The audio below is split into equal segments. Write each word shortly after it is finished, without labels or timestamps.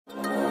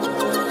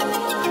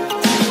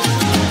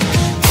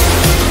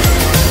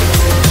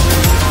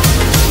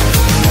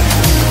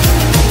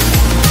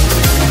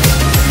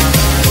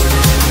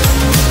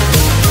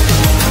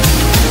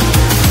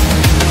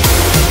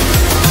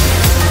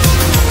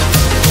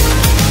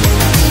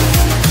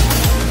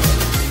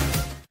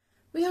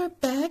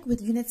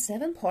with Unit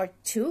 7, Part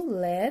 2.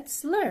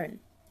 Let's learn.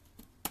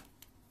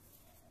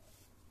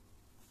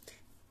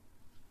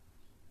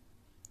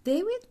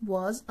 David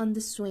was on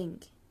the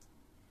swing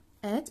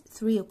at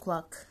 3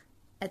 o'clock.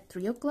 At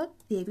 3 o'clock,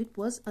 David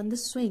was on the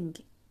swing.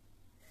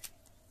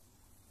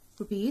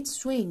 Repeat,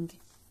 swing,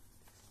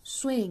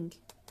 swing.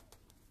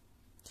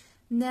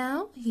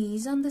 Now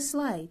he's on the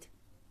slide.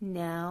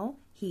 Now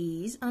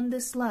he's on the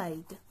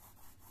slide.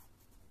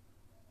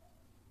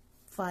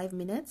 5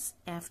 minutes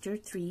after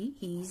 3,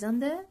 he's on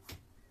the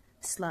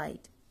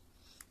slide.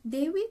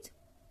 David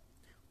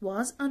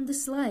was on the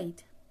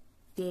slide.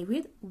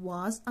 David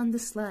was on the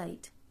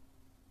slide.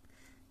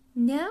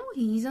 Now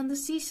he's on the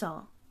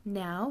seesaw.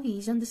 Now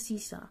he's on the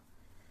seesaw.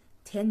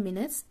 10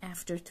 minutes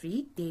after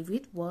 3,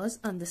 David was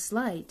on the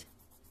slide.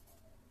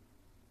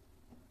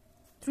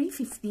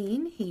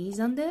 3:15, he's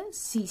on the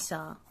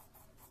seesaw.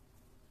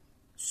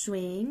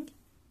 Swing,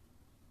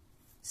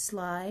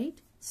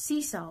 slide,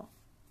 seesaw.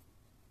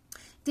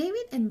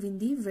 David and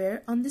Wendy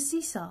were on the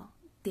seesaw.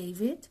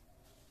 David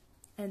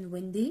and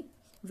Wendy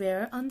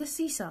were on the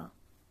seesaw.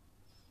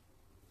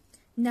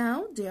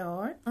 Now they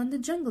are on the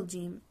jungle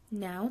gym.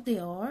 Now they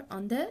are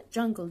on the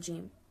jungle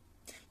gym.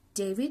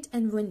 David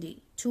and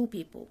Wendy, 2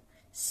 people.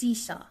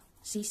 Seesaw.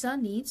 Seesaw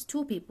needs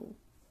 2 people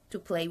to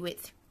play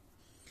with.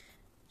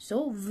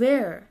 So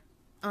were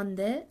on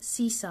the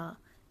seesaw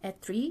at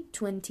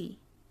 3:20.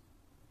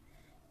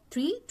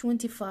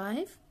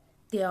 3:25,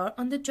 they are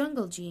on the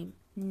jungle gym.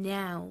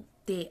 Now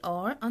they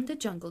are on the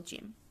jungle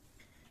gym.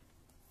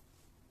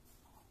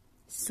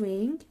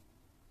 Swing,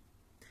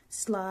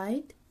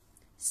 slide,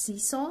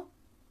 seesaw,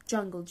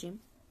 jungle gym.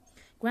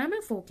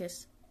 Grammar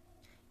focus.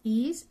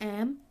 Is,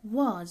 am,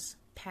 was,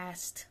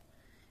 past.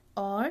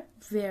 Are,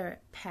 were,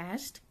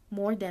 past,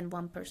 more than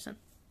 1 person.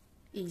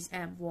 Is,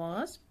 am,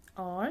 was,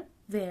 are,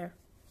 were.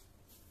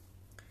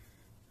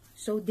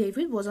 So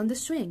David was on the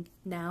swing.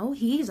 Now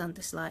he is on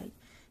the slide.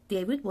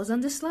 David was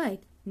on the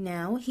slide.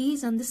 Now he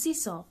is on the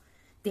seesaw.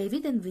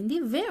 David and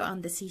Wendy were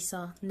on the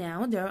seesaw.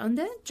 Now they're on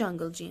the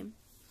jungle gym.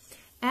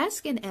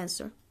 Ask and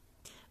answer.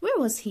 Where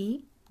was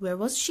he? Where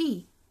was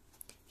she?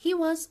 He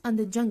was on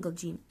the jungle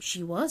gym.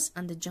 She was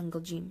on the jungle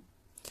gym.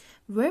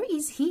 Where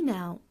is he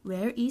now?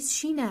 Where is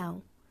she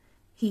now?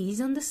 He is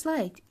on the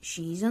slide.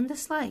 She is on the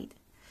slide.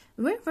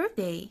 Where were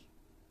they?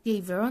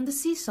 They were on the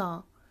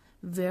seesaw.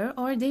 Where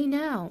are they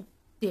now?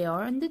 They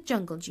are on the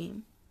jungle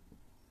gym.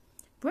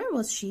 Where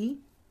was she?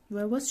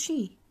 Where was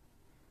she?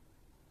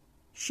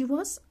 She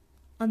was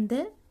on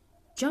the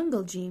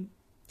jungle gym.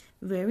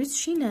 Where is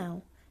she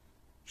now?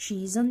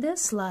 She is on the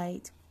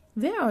slide.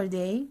 Where are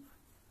they?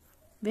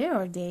 Where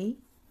are they?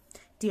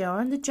 They are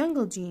on the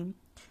jungle gym.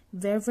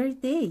 Where were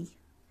they?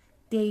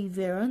 They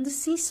were on the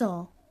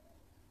seesaw.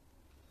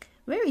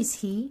 Where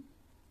is he?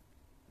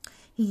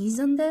 He is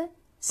on the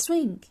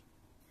swing.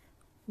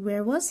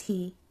 Where was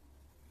he?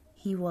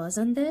 He was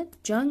on the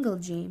jungle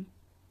gym.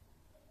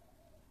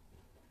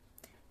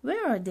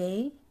 Where are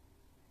they?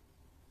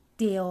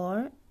 They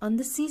are on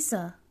the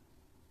seesaw.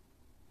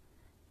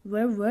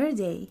 Where were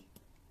they?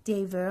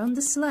 They were on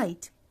the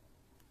slide.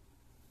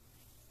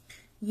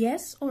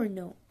 Yes or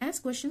no?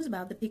 Ask questions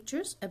about the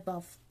pictures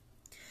above.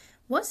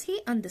 Was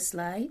he on the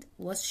slide?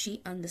 Was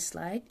she on the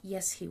slide?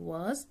 Yes, he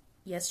was.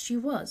 Yes, she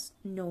was.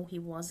 No, he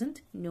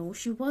wasn't. No,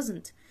 she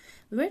wasn't.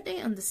 Were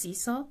they on the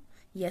seesaw?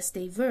 Yes,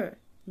 they were.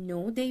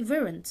 No, they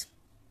weren't.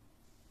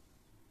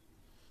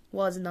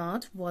 Was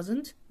not,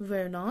 wasn't,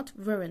 were not,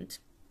 weren't.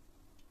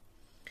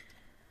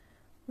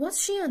 Was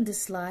she on the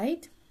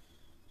slide?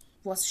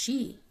 Was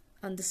she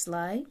on the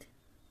slide?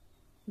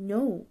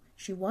 No,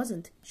 she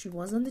wasn't. She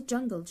was on the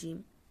jungle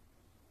gym.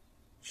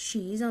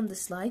 She is on the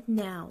slide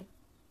now.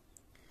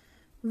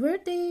 Were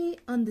they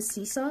on the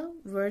seesaw?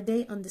 Were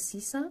they on the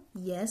seesaw?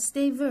 Yes,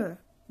 they were.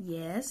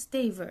 Yes,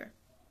 they were.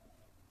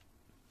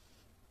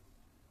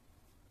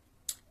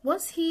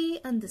 Was he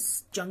on the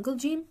jungle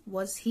gym?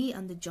 Was he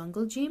on the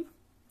jungle gym?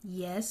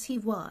 Yes, he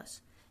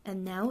was.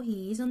 And now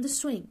he is on the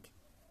swing.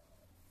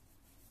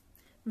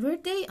 Were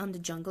they on the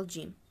jungle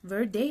gym?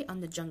 Were they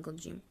on the jungle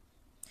gym?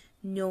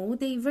 No,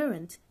 they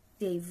weren't.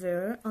 They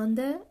were on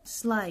the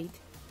slide.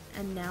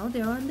 And now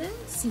they're on the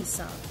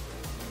seesaw.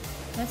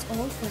 That's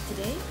all for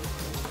today.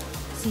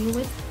 See you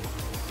with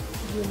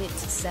Unit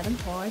 7,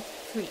 Part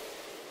 3.